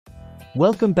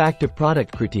Welcome back to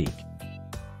Product Critique,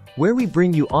 where we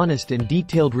bring you honest and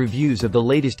detailed reviews of the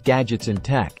latest gadgets and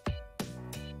tech.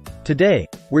 Today,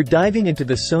 we're diving into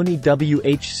the Sony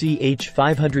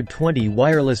WH-CH520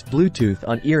 wireless Bluetooth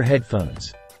on-ear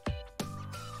headphones.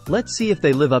 Let's see if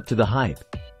they live up to the hype.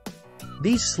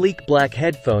 These sleek black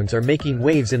headphones are making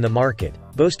waves in the market,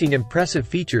 boasting impressive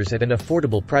features at an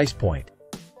affordable price point.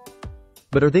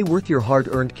 But are they worth your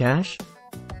hard-earned cash?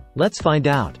 Let's find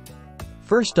out.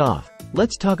 First off,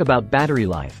 let's talk about battery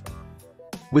life.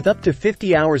 With up to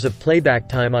 50 hours of playback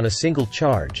time on a single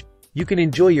charge, you can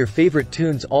enjoy your favorite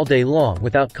tunes all day long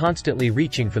without constantly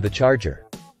reaching for the charger.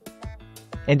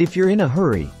 And if you're in a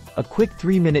hurry, a quick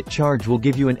 3-minute charge will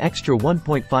give you an extra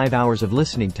 1.5 hours of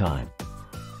listening time.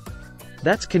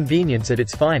 That's convenience at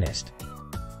its finest.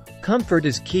 Comfort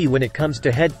is key when it comes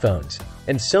to headphones,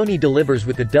 and Sony delivers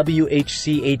with the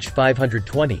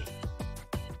WH-CH520.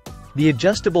 The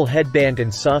adjustable headband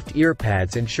and soft ear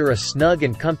pads ensure a snug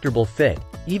and comfortable fit,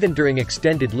 even during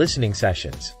extended listening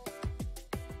sessions.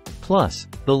 Plus,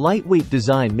 the lightweight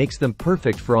design makes them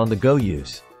perfect for on-the-go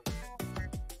use.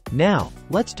 Now,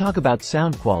 let's talk about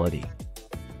sound quality.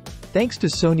 Thanks to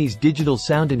Sony's digital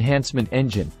sound enhancement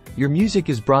engine, your music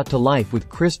is brought to life with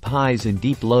crisp highs and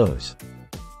deep lows.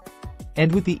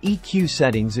 And with the EQ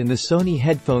settings in the Sony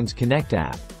Headphones Connect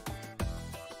app,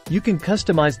 you can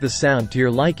customize the sound to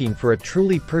your liking for a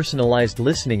truly personalized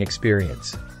listening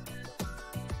experience.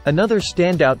 Another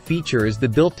standout feature is the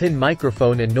built-in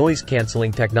microphone and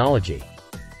noise-canceling technology.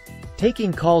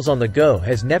 Taking calls on the go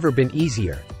has never been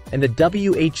easier, and the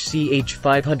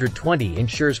WH-CH520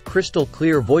 ensures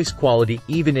crystal-clear voice quality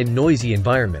even in noisy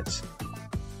environments.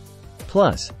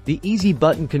 Plus, the easy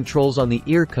button controls on the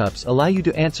ear cups allow you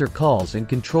to answer calls and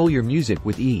control your music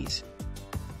with ease.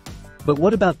 But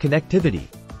what about connectivity?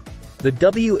 The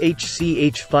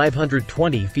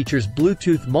WH-CH520 features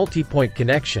Bluetooth multi-point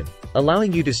connection,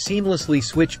 allowing you to seamlessly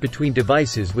switch between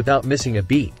devices without missing a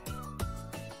beat.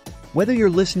 Whether you're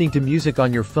listening to music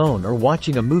on your phone or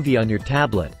watching a movie on your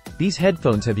tablet, these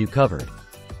headphones have you covered.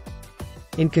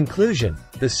 In conclusion,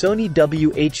 the Sony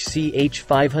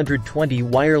WH-CH520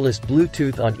 wireless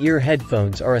Bluetooth on-ear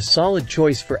headphones are a solid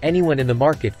choice for anyone in the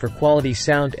market for quality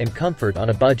sound and comfort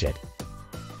on a budget.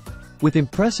 With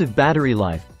impressive battery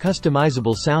life,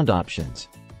 customizable sound options,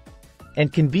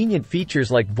 and convenient features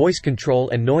like voice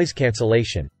control and noise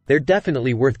cancellation, they're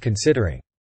definitely worth considering.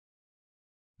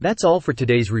 That's all for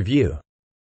today's review.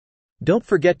 Don't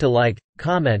forget to like,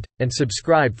 comment, and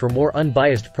subscribe for more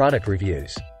unbiased product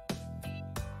reviews.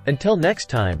 Until next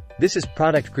time, this is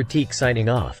Product Critique signing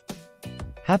off.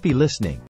 Happy listening.